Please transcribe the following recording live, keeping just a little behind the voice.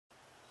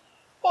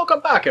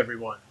welcome back,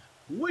 everyone.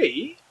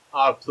 We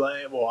are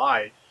playing. Well,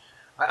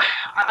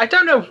 I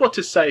don't know what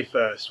to say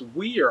first.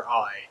 We or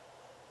I.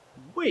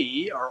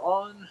 We are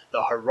on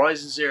the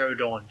Horizon Zero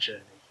Dawn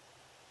journey.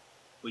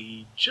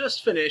 We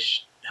just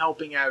finished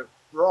helping out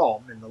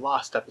Rom in the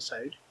last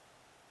episode.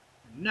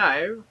 And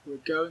now we're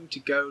going to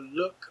go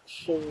look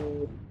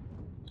for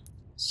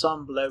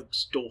some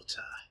bloke's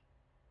daughter.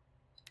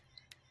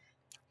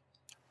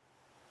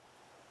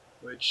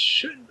 Which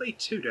shouldn't be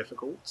too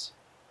difficult,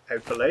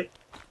 hopefully.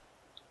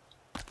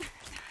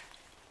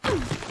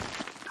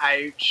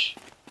 Ouch.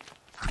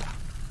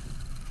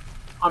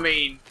 I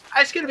mean,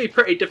 it's going to be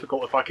pretty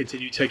difficult if I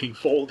continue taking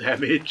fall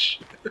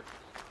damage.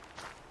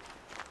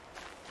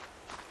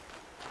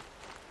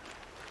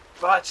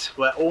 But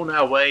we're on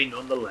our way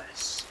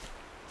nonetheless.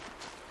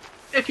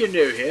 If you're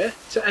new here,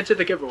 to enter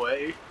the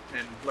giveaway,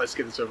 and let's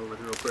get this over with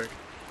real quick.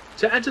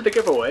 To enter the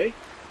giveaway,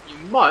 you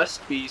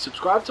must be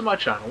subscribed to my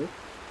channel,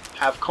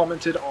 have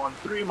commented on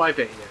 3 of my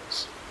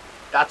videos.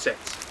 That's it.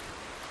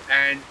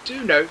 And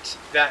do note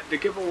that the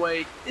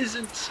giveaway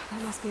isn't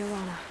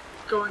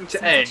going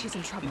to end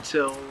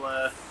until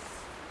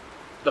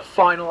the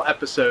final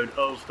episode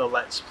of the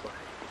Let's Play.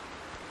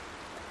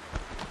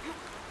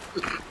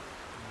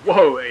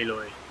 Whoa,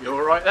 Aloy, you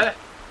alright there?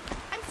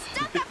 I'm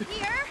stuck up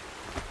here!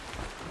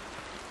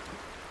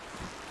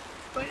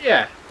 But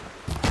yeah,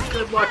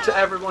 good luck to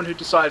everyone who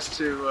decides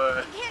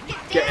to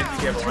get in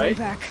the giveaway.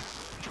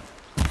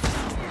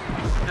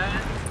 And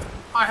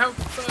I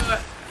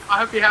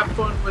hope you have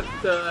fun with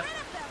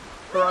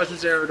Horizon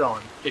Zero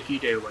Dawn, if you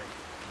do win.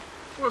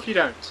 Or if you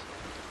don't.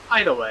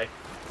 Either way.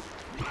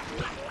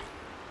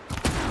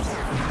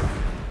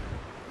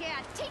 Yeah,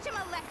 teach him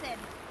a lesson!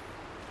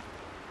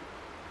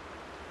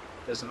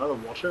 There's another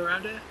water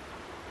around here?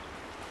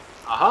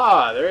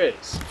 Aha, there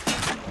is.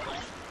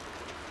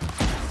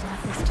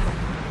 Not this time.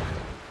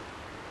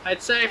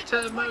 It's safe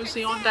to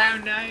mosey on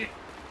down now.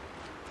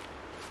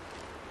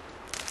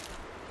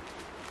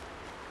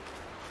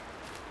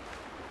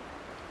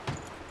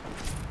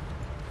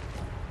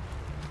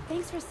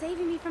 Thanks for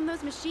saving me from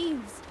those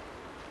machines.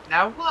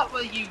 Now what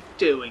were you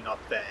doing up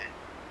there?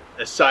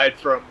 Aside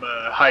from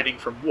hiding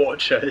from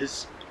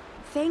watchers.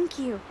 Thank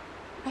you.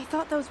 I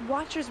thought those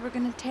watchers were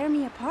gonna tear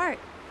me apart.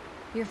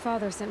 Your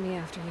father sent me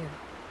after you.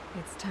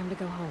 It's time to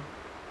go home.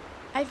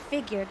 I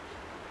figured.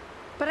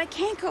 But I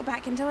can't go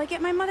back until I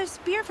get my mother's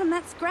spear from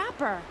that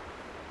scrapper.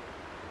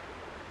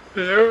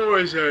 There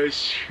was a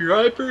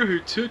scrapper who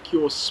took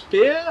your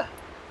spear?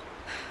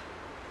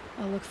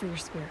 I'll look for your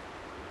spear.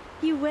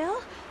 You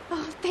will?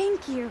 Oh,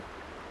 thank you.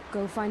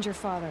 Go find your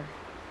father.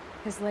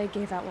 His leg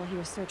gave out while he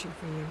was searching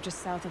for you, just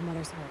south of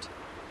Mother's Heart.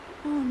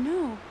 Oh,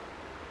 no.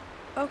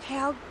 Okay,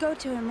 I'll go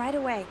to him right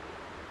away.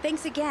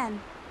 Thanks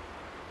again.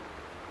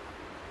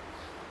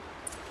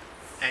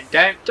 And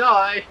don't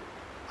die.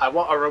 I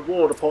want a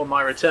reward upon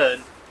my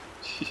return.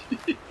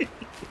 Wait,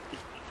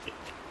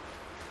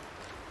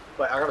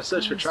 I gotta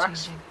search for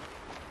tracks? Changing.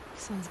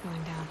 Sun's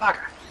going down.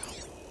 Bugger.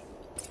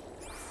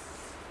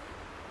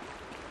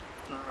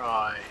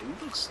 Alright,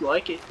 looks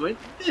like it went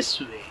this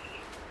way.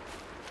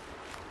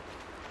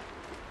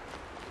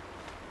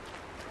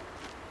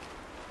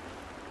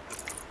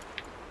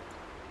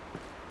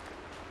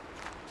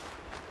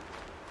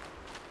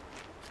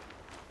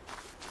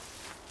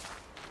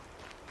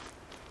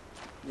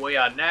 We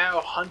are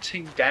now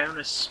hunting down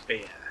a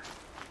spear.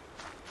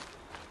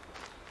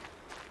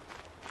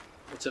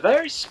 It's a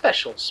very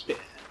special spear.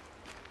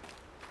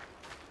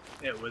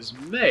 It was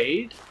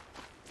made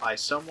by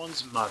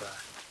someone's mother.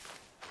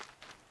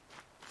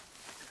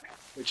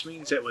 Which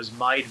means it was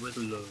made with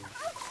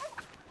love.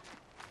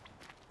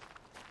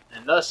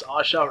 And thus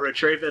I shall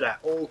retrieve it at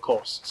all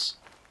costs.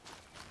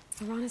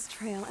 Lorana's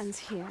trail ends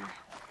here.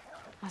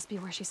 Must be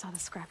where she saw the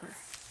scrapper.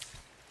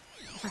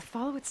 If I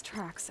follow its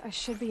tracks, I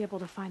should be able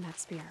to find that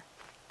spear.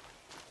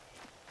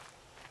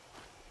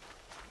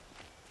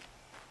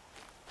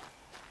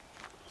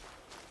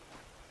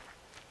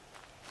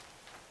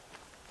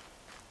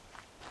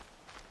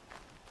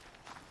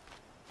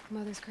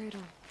 Mother's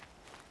cradle.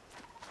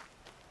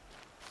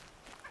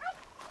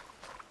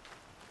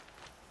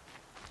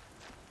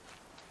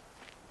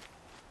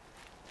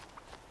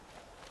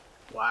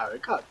 Wow,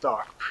 it got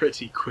dark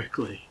pretty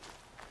quickly.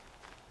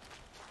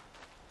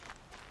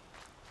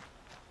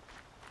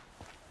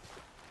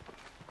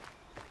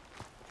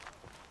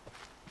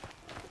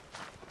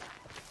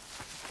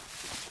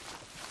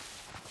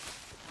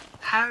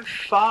 How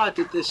far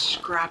did this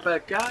scrapper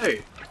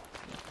go?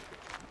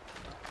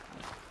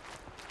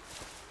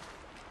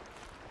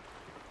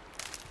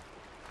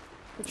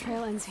 The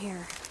trail ends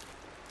here.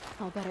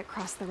 I'll bet it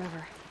crossed the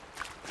river.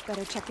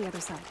 Better check the other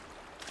side.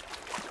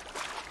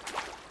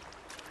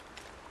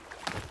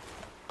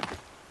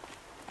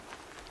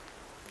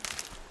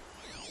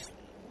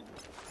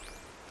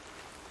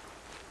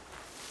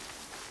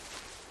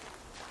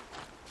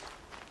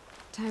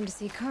 Time to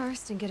see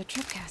Karst and get a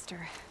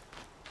tripcaster.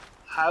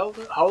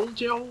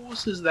 Hold your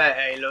horses there,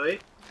 Aloy.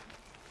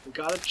 We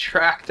gotta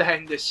track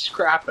down this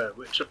scrapper,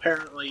 which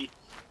apparently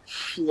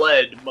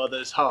fled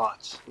Mother's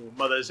heart, or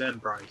Mother's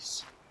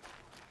embrace.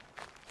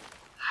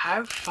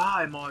 How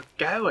far am I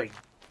going?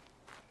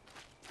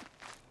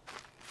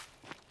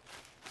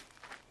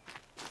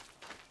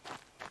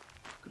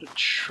 Gotta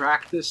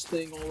track this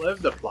thing all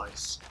over the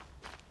place.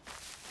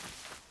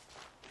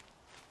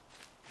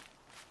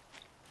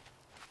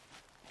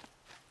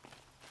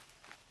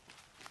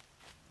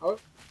 Oh,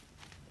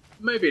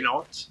 maybe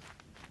not.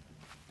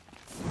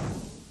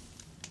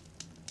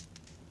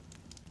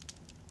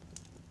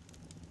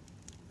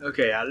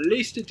 Okay, at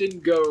least it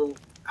didn't go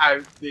out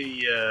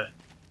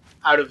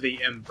of the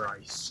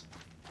embrace.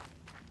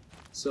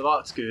 So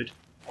that's good,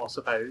 I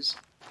suppose.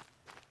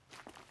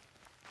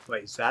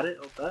 Wait, is that it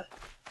up there?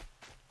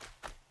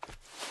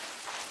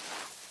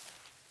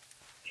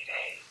 It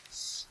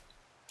is.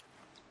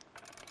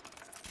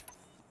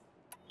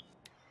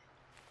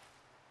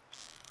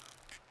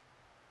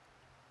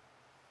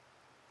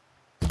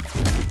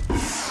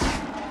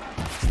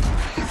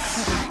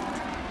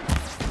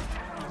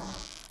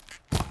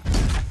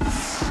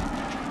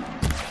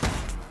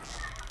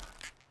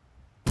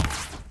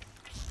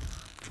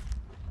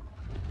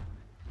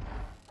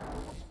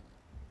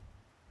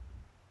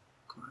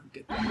 Come on,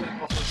 get the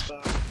bit off his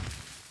back.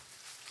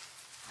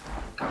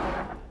 Come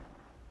on.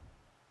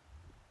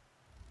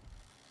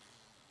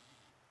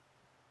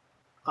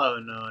 Oh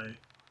no.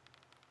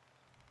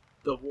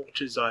 The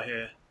watchers are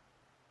here.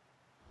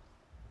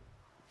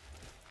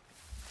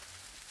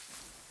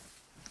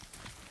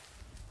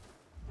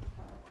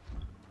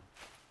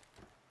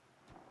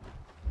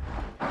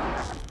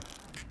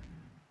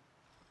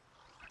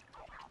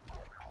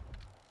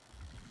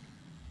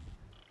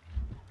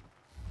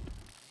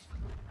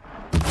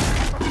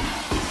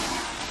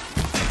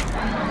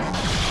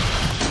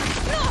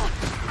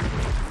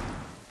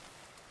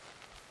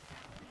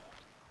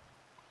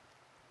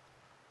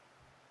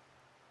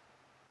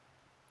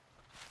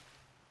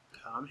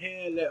 Come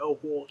here, little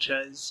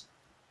watchers.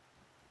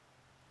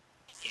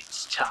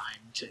 It's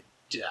time to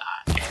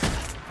die.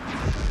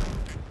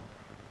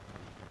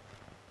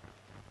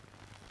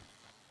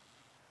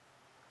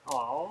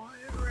 Oh,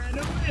 it ran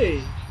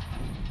away.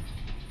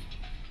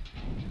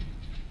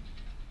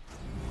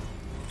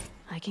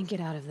 I can get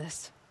out of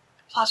this.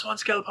 +1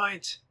 skill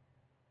point.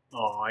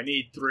 Oh, I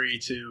need 3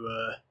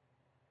 to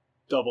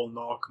double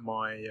knock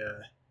my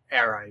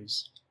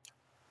arrows.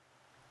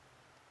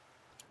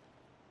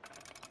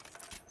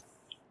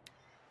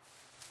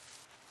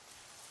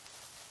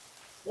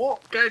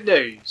 Well, good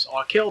news.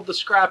 I killed the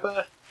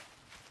scrapper,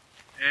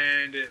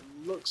 and it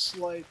looks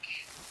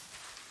like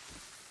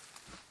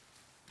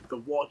the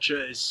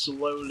Watcher is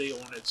slowly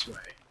on its way.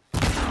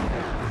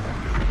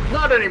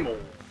 Not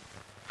anymore,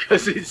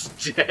 because it's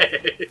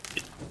dead.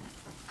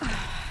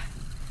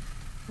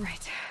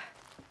 Right.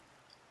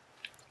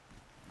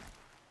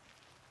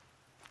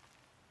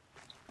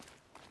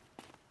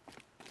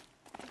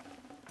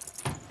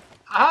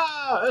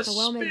 Ah, a A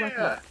well-made spear!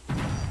 weapon.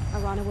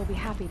 Arana will be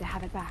happy to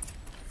have it back.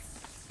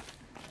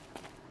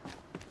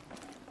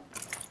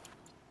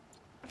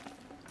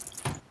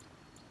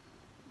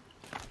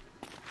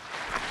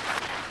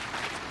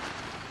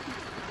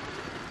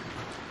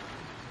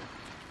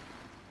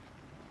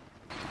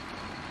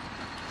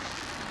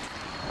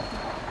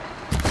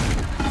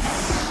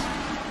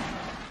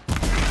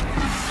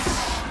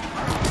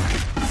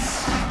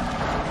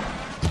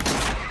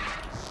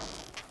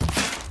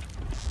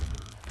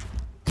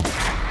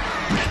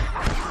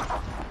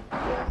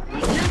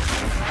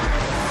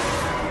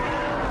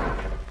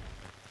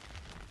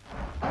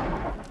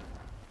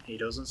 He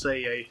doesn't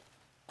say yay.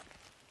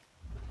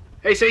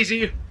 Hey,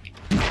 Stacey!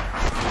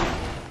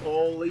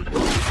 Holy.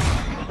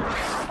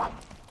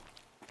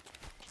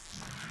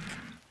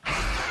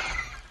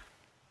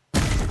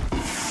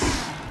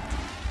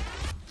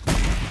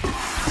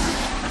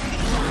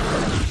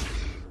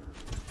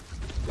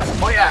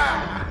 Oh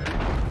yeah!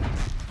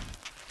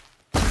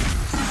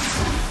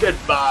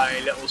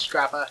 Goodbye, little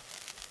scrapper.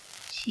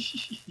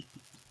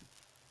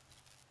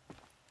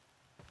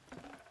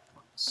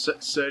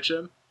 Search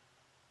him.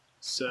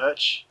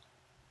 Search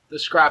the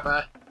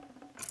scrapper.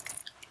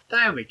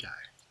 There we go.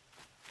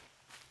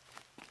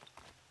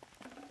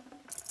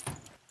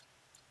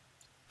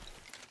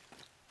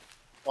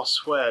 I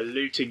swear,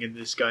 looting in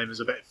this game is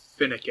a bit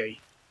finicky.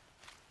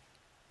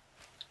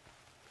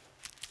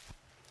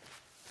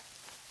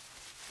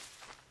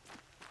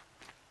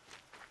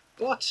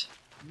 But,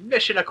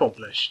 mission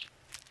accomplished.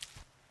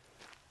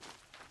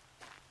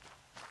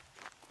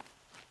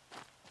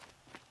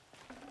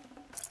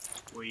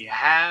 We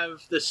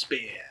have the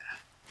spear.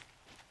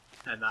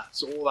 And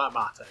that's all that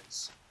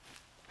matters.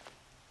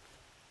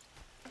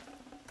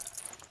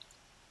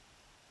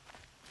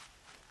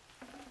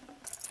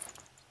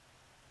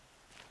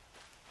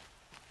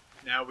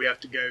 Now we have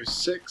to go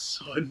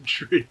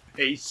 600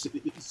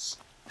 paces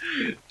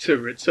to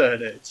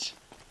return it.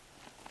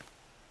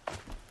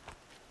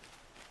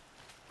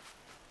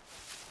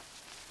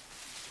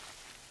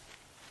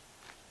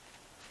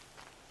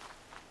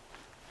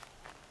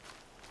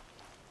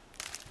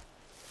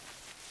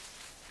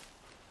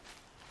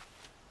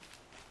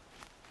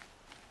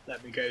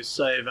 Let me go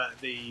save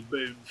at the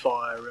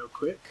bonfire real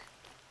quick.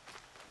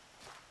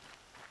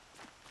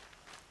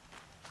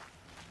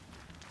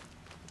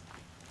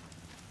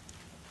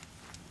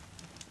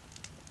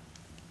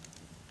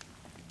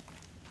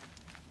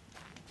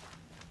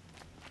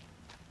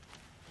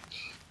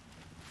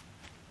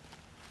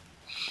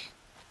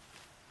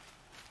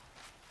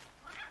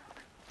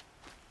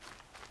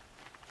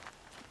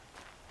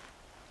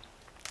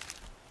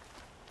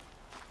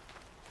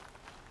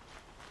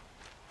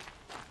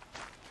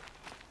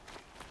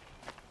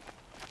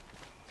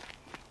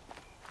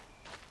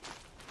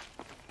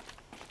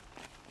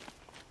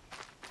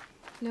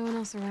 No one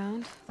else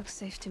around. Looks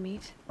safe to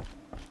meet.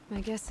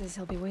 My guess is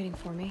he'll be waiting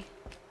for me.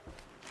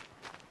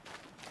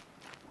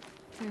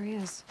 There he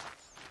is.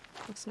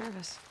 Looks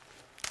nervous.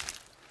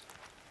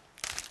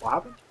 What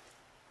happened?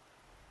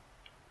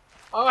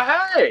 Oh,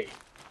 hey!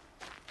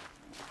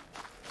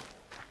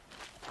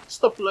 It's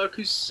the bloke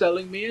who's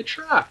selling me a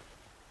trap.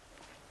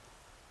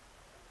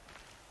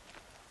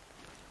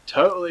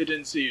 Totally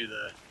didn't see you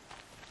there.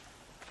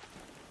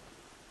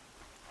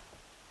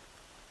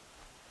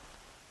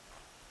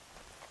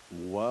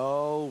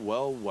 Well,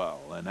 well,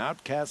 well. An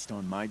outcast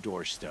on my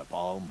doorstep.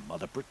 All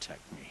mother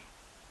protect me.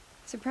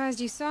 Surprised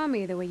you saw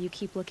me the way you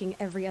keep looking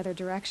every other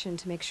direction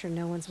to make sure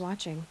no one's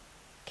watching.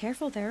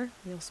 Careful there,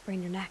 you'll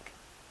sprain your neck.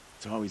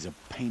 It's always a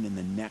pain in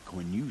the neck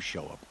when you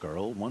show up,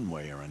 girl, one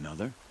way or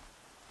another.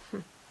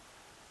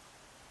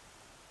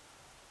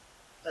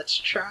 Let's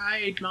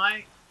trade,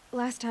 mate.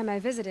 Last time I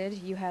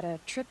visited, you had a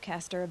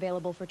tripcaster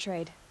available for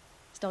trade.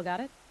 Still got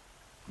it?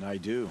 I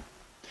do.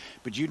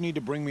 But you'd need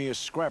to bring me a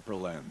scrapper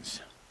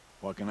lens.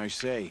 What can I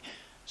say?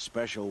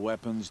 Special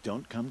weapons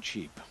don't come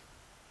cheap.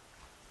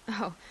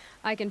 Oh,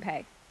 I can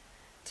pay.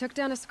 Took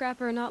down a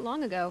scrapper not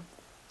long ago.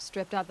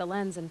 Stripped out the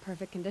lens in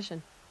perfect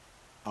condition.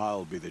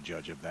 I'll be the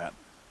judge of that.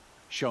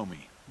 Show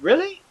me.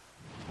 Really?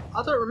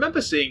 I don't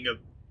remember seeing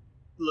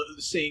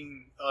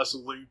us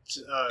loot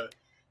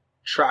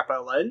trapper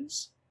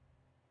lens.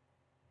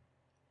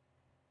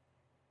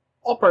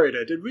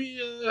 Operator, did we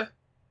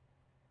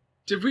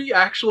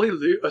actually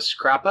loot a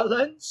scrapper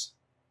lens?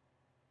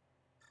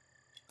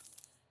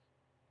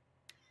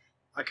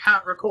 I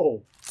can't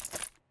recall.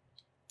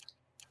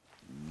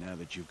 Now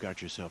that you've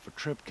got yourself a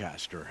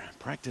tripcaster,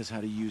 practice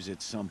how to use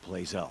it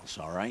someplace else,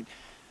 all right?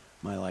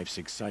 My life's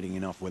exciting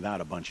enough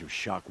without a bunch of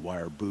shock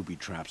wire booby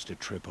traps to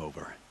trip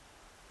over.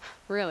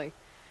 Really?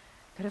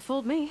 Could have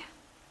fooled me.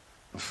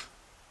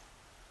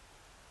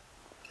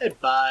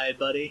 Goodbye,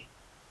 buddy.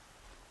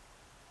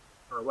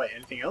 Or wait,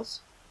 anything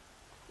else?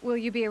 Will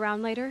you be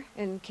around later,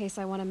 in case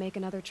I want to make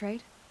another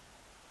trade?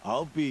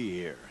 I'll be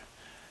here.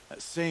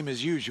 Same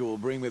as usual,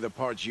 bring me the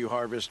parts you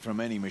harvest from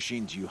any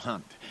machines you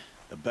hunt.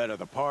 The better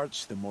the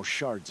parts, the more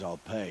shards I'll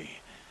pay.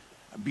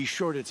 Be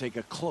sure to take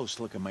a close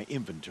look at my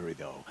inventory,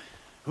 though.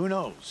 Who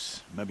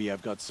knows? Maybe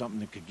I've got something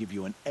that could give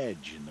you an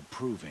edge in the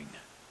proving.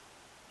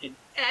 An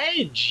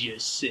edge, you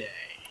say?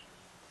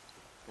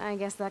 I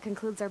guess that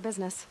concludes our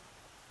business.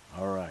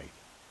 All right.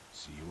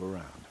 See you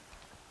around.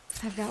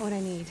 I've got what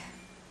I need.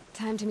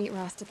 Time to meet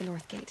Rost at the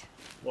North Gate.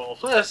 Well,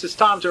 first it's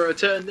time to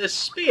return this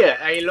spear,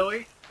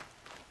 Aloy.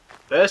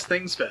 First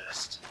things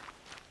first.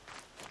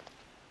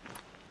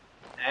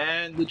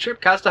 And the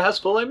tripcaster has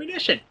full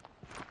ammunition.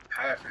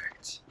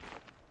 Perfect.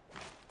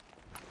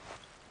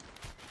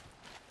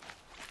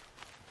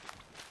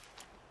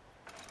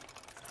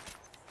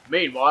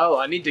 Meanwhile,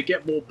 I need to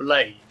get more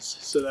blades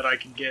so that I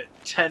can get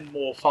 10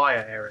 more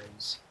fire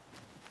arrows.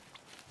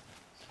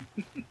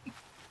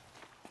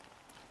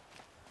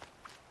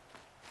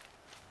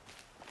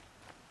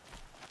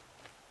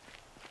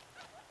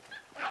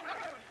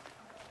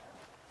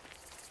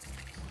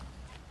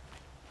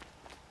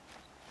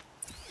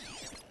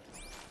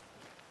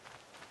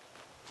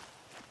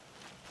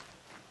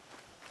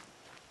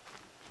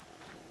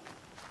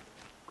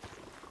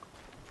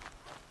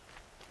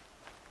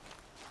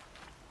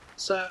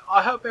 So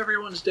I hope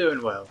everyone's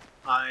doing well.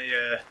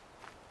 I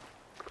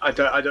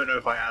don't know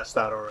if I asked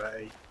that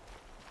already,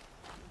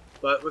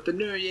 but with the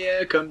new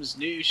year comes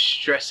new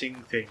stressing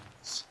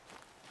things.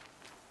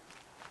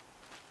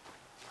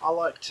 I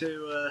like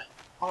to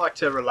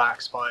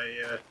relax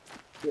by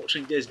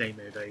watching Disney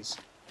movies.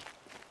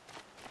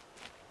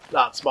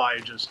 That's my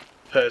just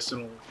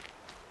personal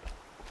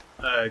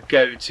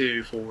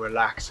go-to for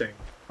relaxing.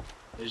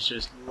 Is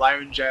just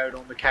lounge out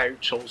on the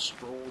couch, all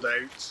sprawled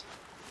out,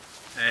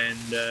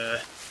 and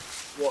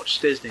watch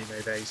Disney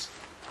movies.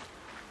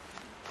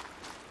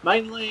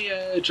 Mainly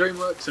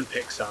DreamWorks and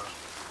Pixar.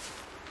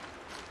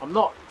 I'm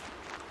not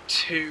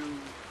too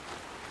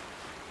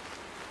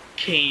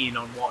keen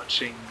on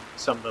watching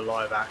some of the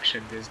live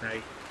action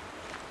Disney.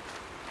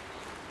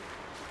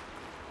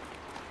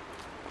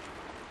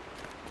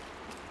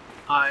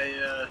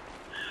 I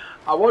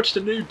watched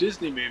a new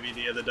Disney movie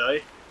the other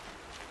day.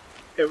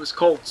 It was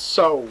called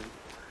Soul.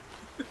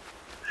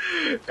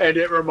 And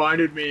it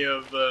reminded me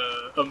of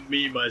a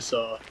meme I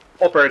saw.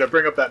 Operator,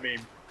 bring up that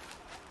meme.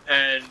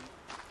 And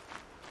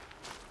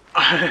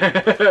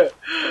I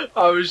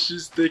was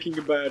just thinking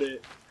about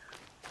it.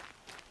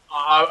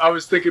 I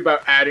was thinking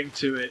about adding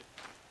to it.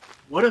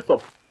 What if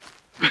a...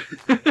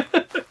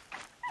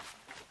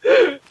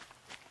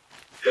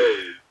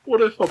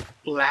 what if a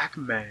black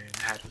man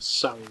had a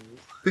soul?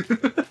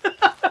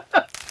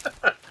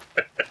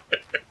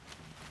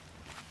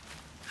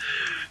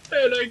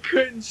 And I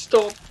couldn't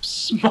stop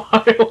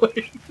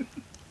smiling.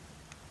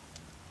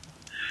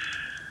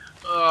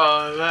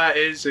 Oh, that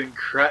is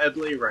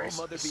incredibly racist.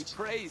 Oh, mother be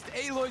praised.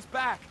 Aloy's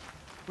back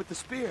with the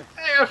spear.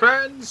 Hey,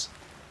 friends.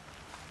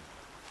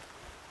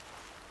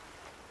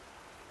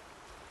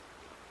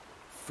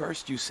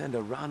 First you send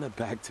Arana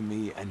back to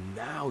me, and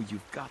now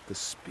you've got the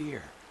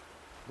spear.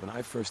 When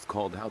I first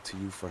called out to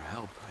you for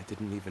help, I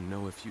didn't even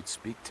know if you'd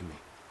speak to me.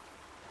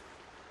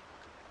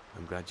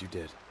 I'm glad you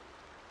did.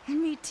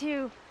 Me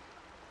too.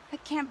 I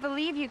can't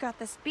believe you got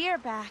the spear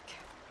back.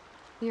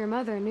 Your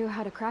mother knew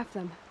how to craft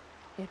them.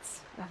 It's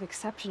of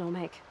exceptional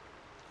make.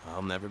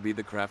 I'll never be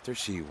the crafter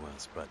she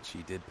was, but she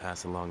did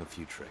pass along a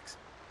few tricks.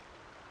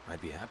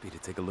 I'd be happy to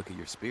take a look at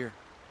your spear.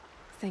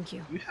 Thank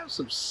you. You have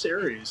some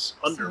serious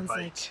Sounds underbite.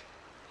 like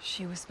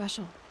she was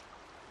special.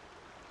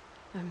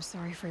 I'm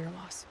sorry for your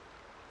loss.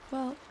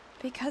 Well,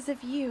 because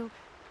of you,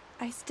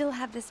 I still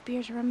have the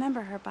spear to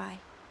remember her by.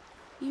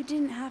 You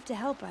didn't have to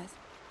help us,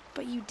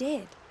 but you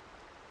did.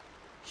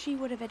 She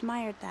would have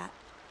admired that.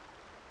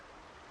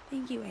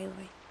 Thank you,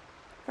 Aloy,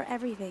 for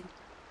everything.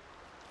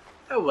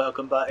 You're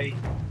welcome, buddy.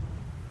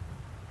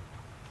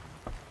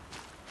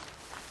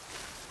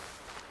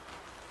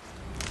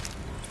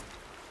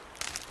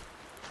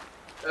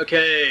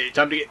 Okay,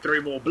 time to get 3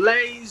 more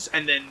blaze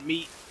and then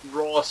meet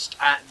Rost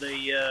at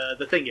the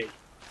thingy.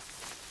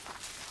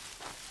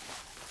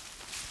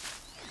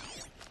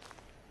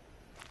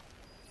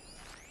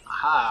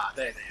 Aha,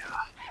 there they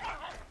are.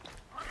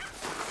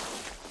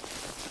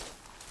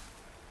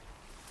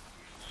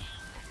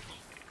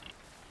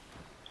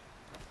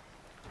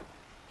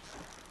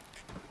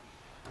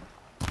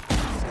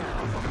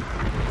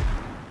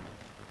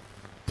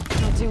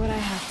 I'll do what I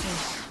have to.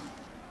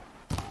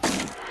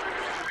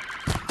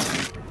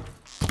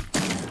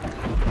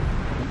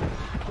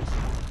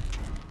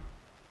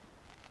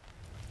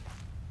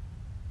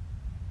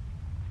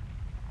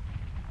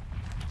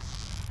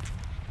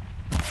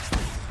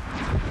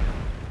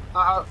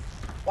 Uh-oh.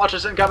 Watch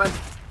us incoming.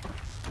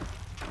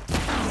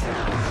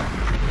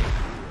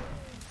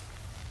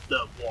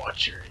 The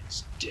Watcher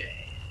is dead.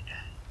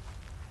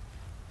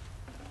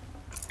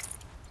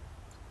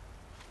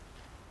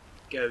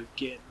 Go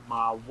get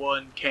my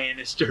 1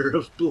 canister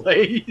of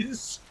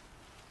blaze.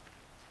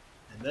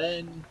 And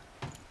then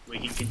we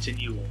can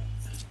continue on.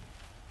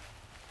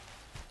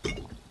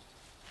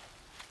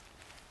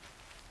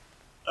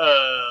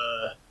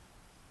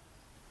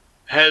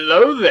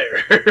 Hello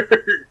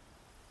there.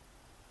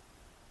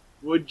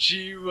 Would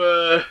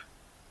you,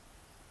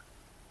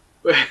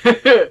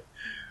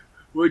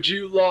 would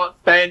you lot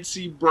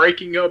fancy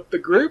breaking up the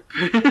group?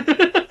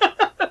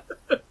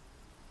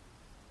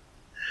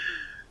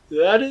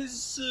 That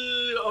is,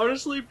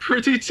 honestly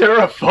pretty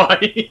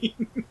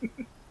terrifying.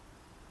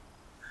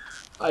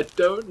 I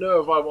don't know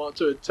if I want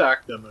to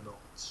attack them or not.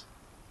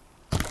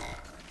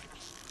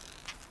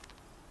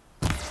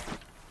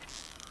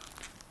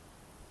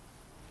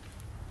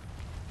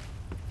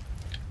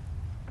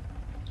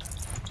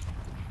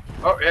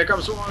 Oh, here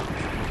comes one.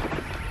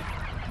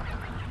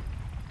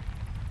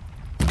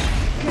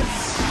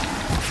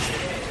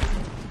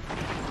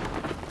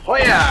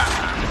 Hoya!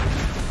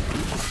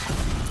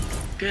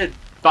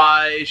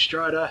 Goodbye,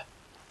 Strider.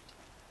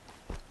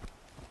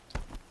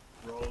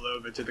 Roll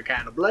over to the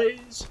can of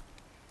blaze.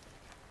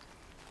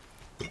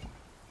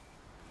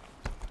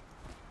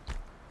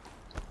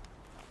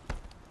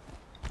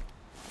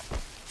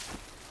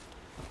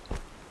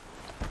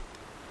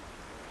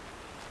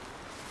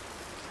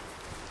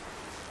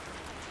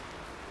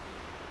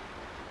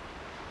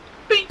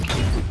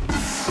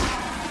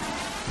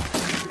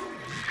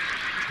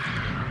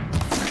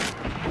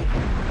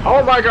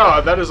 Oh my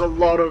god, that is a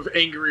lot of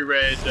angry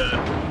red.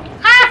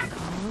 Ah!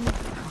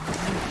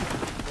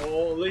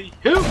 Holy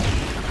hoop!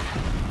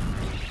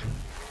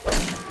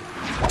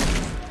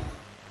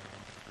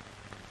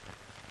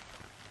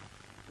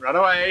 Run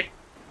away.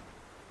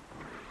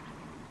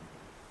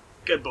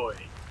 Good boy.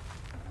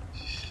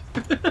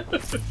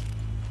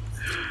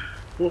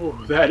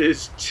 Oh, that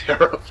is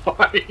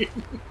terrifying.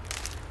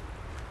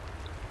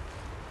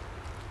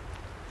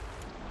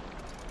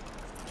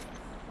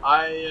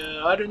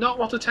 I do not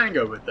want to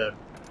tango with them.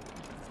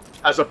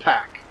 As a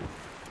pack.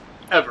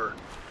 Ever.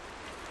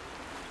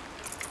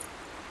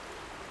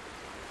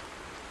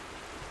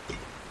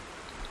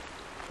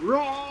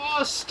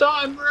 Rost,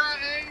 I'm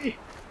ready!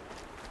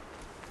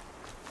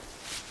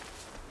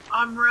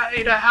 I'm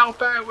ready to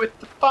help out with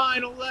the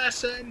final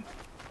lesson!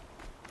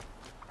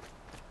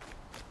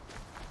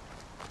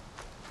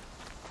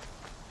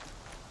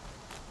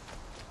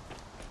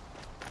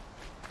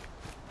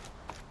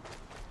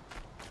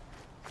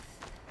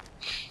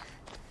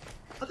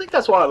 I think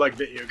that's why I like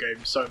video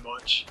games so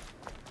much.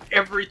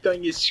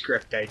 Everything is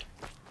scripted.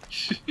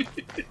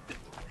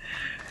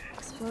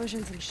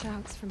 Explosions and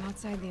shouts from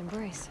outside the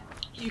embrace.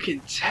 You can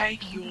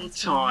take your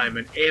time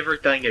and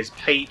everything is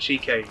peachy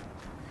keen.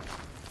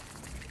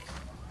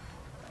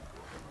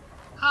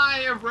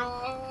 Hiya,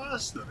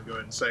 Ross! Let me go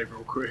ahead and save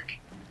real quick.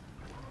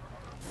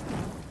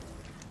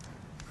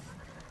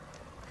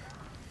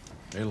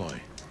 Aloy,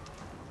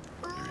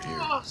 you're here.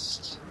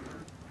 Rost!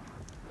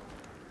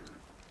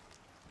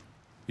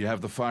 You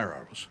have the fire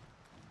arrows.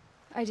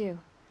 I do.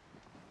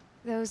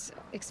 Those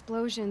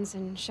explosions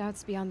and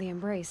shouts beyond the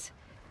embrace.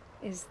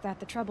 Is that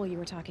the trouble you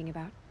were talking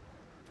about?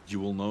 You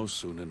will know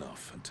soon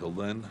enough. Until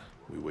then,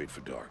 we wait for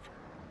dark.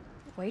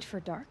 Wait for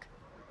dark?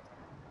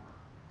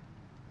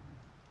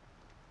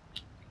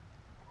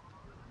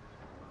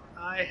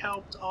 I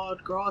helped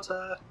Odd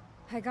Grata.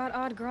 I got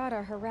Odd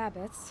Grata her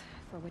rabbits,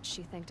 for which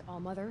she thanked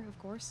All-Mother, of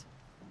course.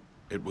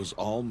 It was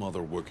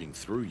All-Mother working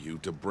through you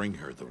to bring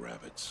her the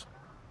rabbits.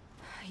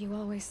 You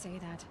always say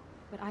that,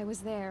 but I was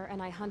there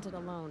and I hunted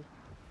alone.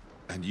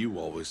 And you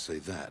always say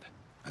that,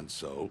 and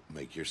so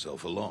make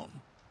yourself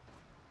alone.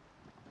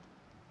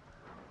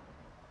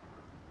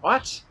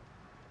 What?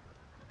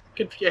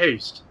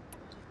 Confused.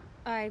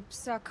 I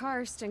saw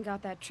Karst and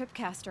got that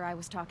tripcaster I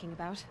was talking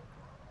about.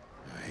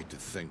 I hate to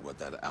think what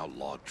that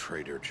outlawed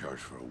trader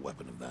charged for a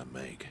weapon of that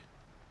make.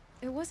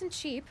 It wasn't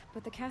cheap,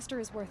 but the caster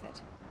is worth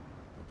it.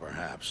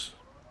 Perhaps.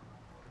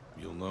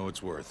 You'll know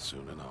it's worth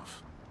soon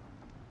enough.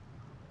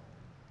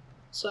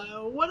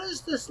 So, what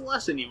is this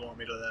lesson you want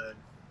me to learn?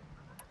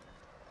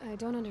 I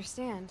don't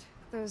understand.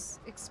 Those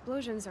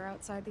explosions are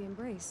outside the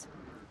embrace.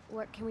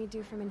 What can we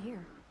do from in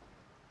here?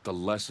 The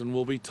lesson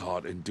will be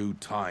taught in due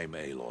time,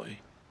 Aloy.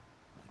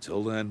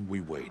 Until then, we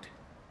wait.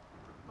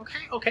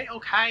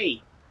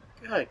 Okay.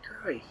 Good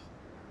grief.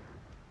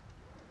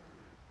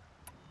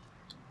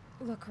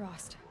 Look,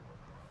 Rost.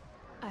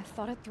 I've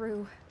thought it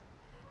through,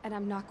 and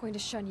I'm not going to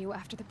shun you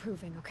after the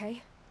proving,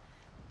 okay?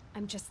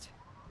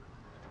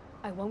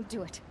 I won't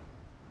do it.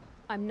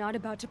 I'm not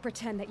about to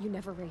pretend that you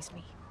never raised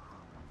me.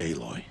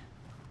 Aloy,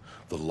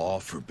 the law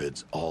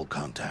forbids all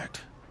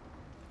contact.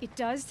 It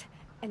does,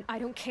 and I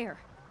don't care.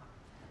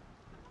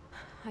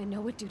 I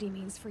know what duty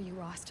means for you,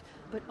 Rost,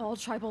 but all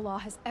tribal law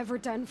has ever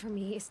done for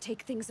me is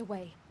take things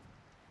away.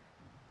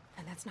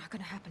 And that's not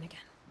gonna happen again.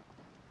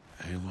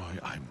 Aloy,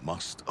 I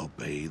must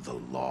obey the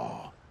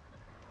law.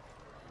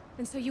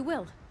 And so you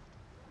will.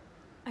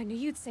 I knew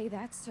you'd say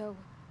that, so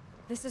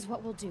this is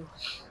what we'll do.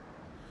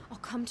 I'll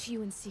come to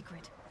you in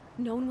secret.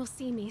 No one will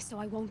see me, so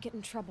I won't get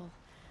in trouble.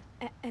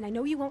 And I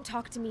know you won't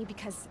talk to me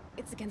because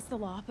it's against the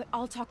law, but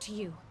I'll talk to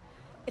you.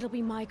 It'll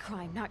be my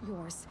crime, not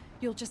yours.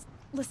 You'll just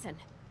listen.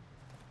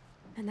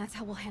 And that's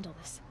how we'll handle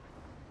this.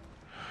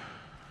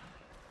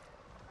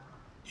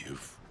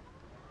 You've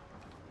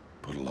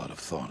put a lot of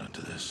thought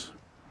into this.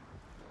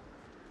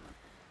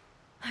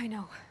 I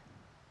know.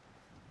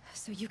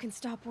 So you can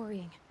stop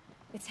worrying.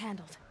 It's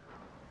handled.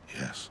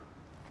 Yes.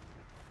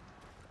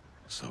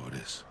 So it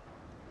is.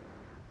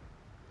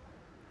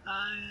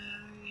 I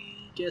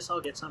guess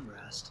I'll get some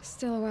rest.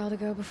 Still a while to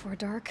go before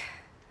dark.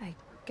 I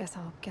guess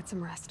I'll get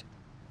some rest.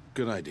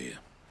 Good idea.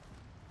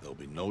 There'll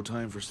be no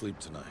time for sleep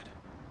tonight.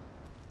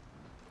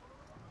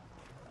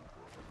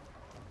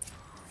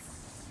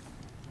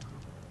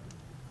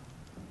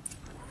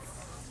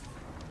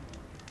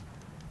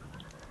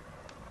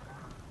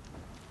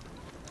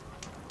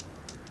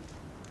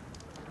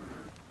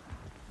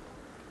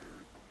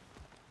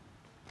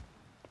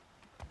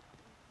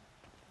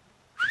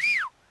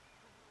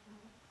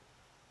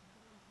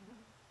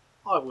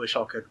 I wish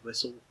I could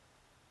whistle.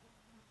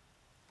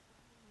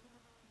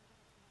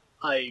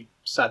 I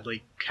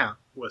sadly can't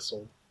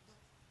whistle.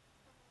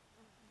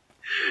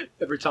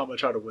 Every time I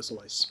try to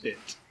whistle, I spit.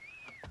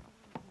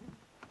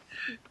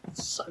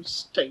 It's so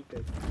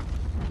stupid.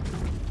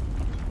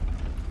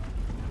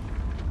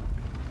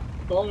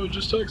 Oh, it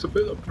just takes a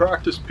bit of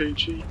practice,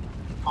 Peachy.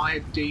 I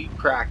do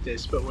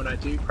practice, but when I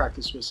do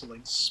practice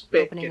whistling,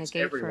 spit Opening gets a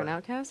gate everywhere. for an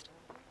outcast?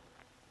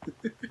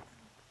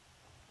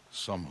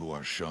 Some who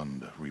are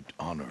shunned reaped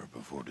honor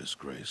before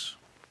disgrace.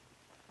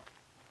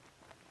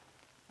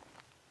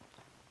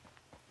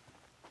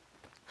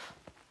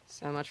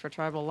 So much for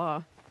tribal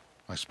law.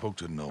 I spoke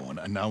to no one,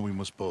 and now we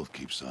must both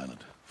keep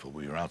silent, for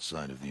we are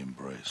outside of the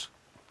embrace.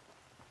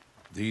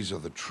 These are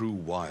the true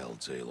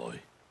wilds, Aloy,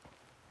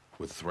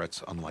 with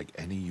threats unlike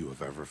any you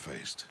have ever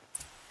faced.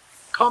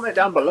 Comment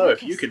down below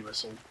if you can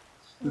whistle.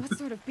 What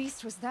sort of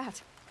beast was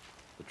that?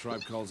 The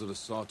tribe calls it a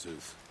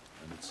sawtooth,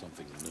 and it's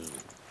something new.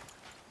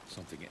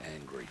 Something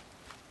angry.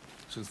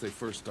 Since they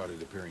first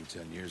started appearing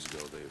 10 years ago,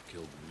 they have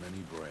killed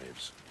many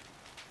braves.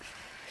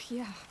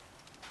 Yeah.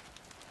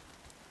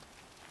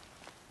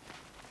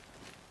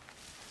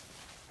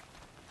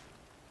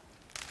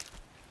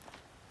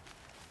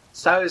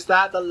 So is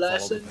that the Follow the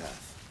lesson?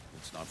 path.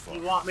 It's not far.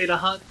 You want me to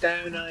hunt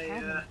down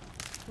a,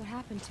 What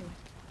happened to it?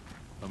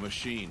 A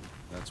machine,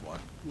 that's what.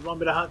 you want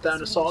me to hunt down a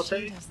What machine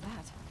sawtooth? does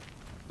that?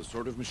 The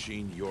sort of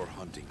machine you're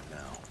hunting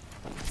now.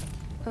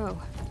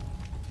 Oh,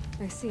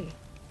 I see.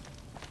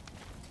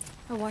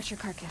 I'll watch your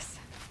carcass.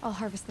 I'll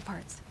harvest the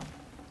parts.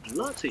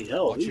 Bloody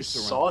hell, Watch your these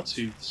surroundings.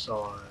 sawtooths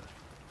are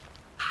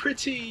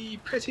pretty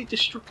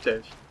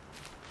destructive.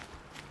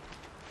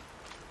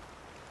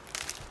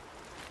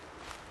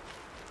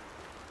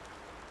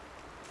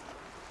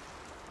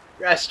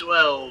 Rest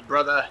well,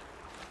 brother.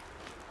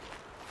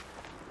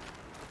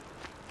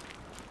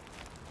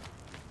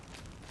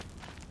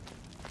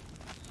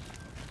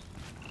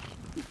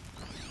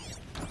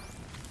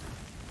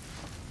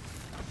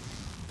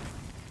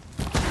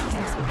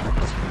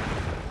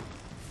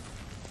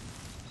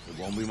 It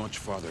won't be much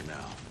farther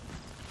now.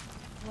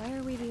 Why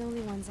are we the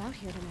only ones out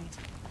here tonight?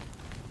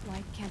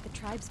 Why can't the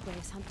tribe's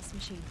braves hunt this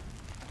machine?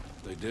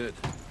 They did.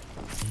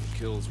 The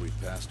kills we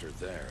passed are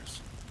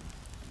theirs.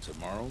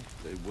 Tomorrow,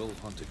 they will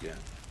hunt again.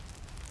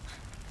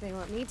 They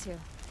want me to.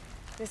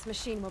 This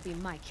machine will be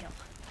my kill.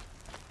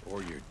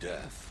 Or your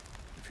death,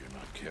 if you're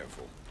not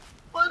careful.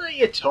 What are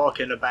you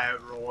talking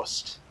about,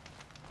 Rost?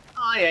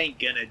 I ain't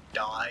gonna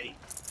die.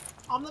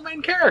 I'm the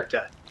main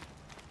character.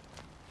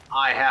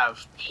 I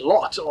have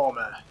plot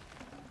armor.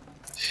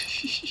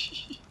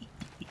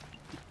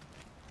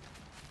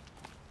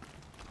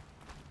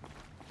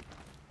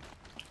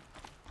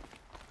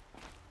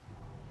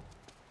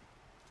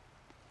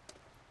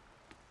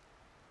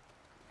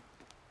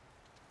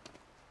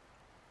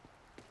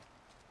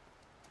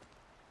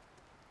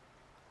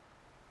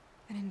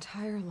 An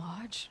entire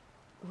lodge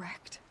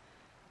wrecked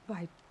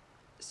by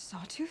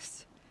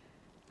sawtooths?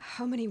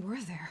 How many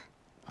were there?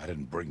 I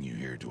didn't bring you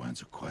here to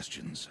answer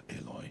questions,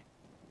 Aloy.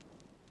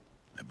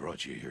 I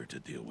brought you here to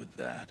deal with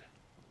that.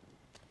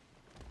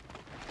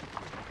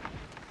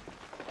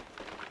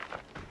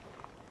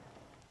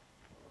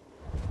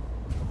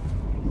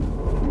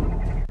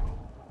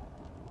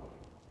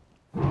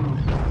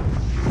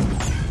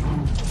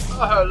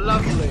 Oh,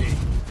 lovely.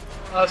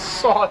 A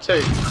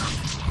sawtooth.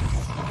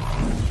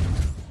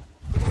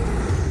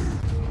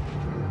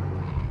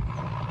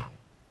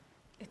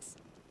 It's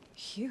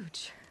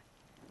huge.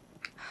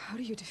 How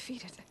do you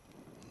defeat it?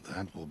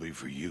 That will be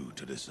for you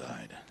to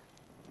decide.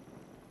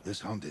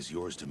 This hunt is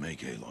yours to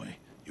make, Aloy.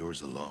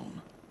 Yours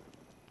alone.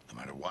 No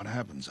matter what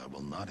happens, I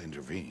will not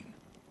intervene.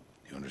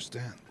 You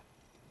understand?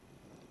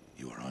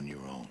 You are on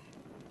your own.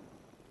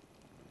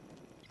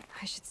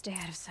 I should stay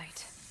out of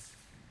sight.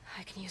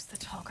 I can use the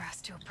tall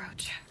grass to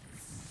approach.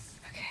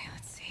 Okay,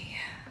 let's see.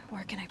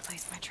 Where can I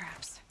place my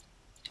traps?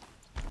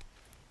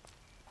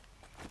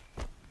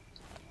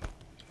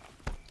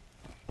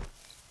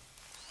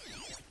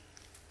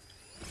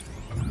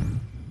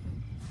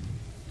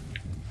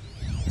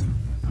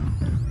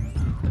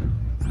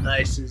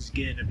 This is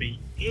gonna be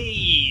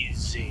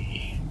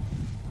easy.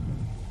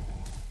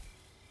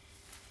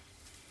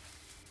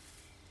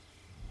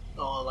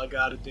 All I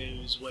gotta do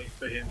is wait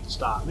for him to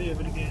start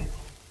moving again.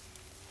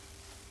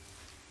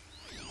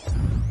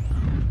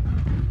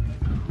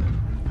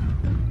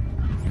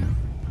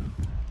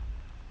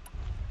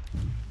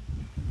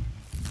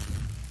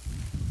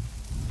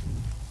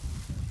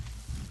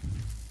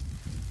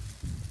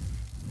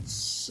 Let's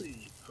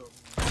see. Over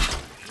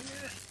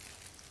here.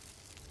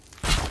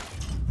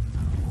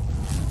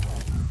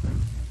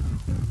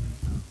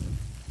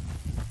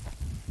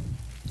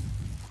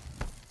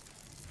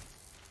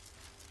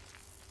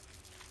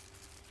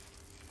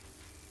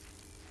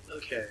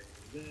 Okay,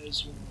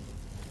 there's one.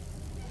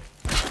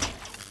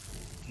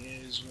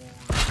 Here's one.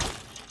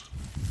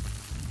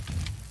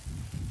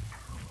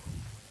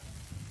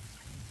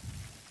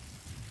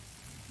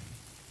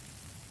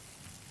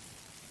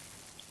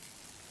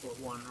 Put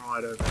one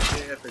right over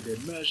here for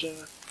good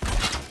measure.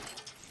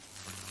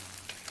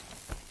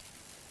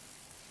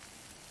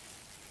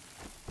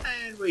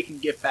 And we can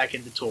get back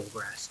into tall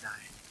grass now.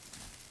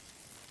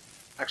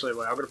 Actually,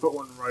 wait, I'm going to put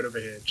one right over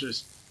here,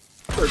 just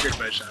for a good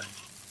measure.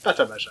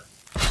 Better measure.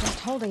 Just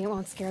holding it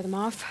won't scare them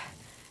off.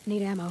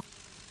 Need ammo.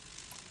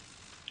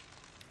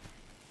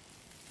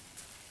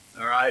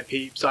 Alright,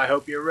 peeps, I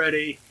hope you're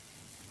ready.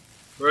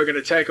 We're going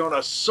to take on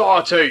a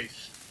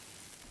sawtooth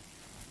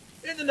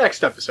in the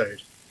next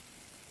episode.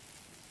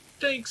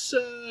 Thanks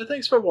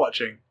for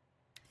watching.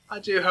 I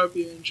do hope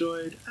you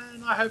enjoyed,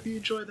 and I hope you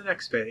enjoy the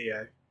next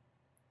video.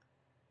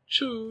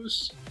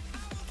 Tschüss.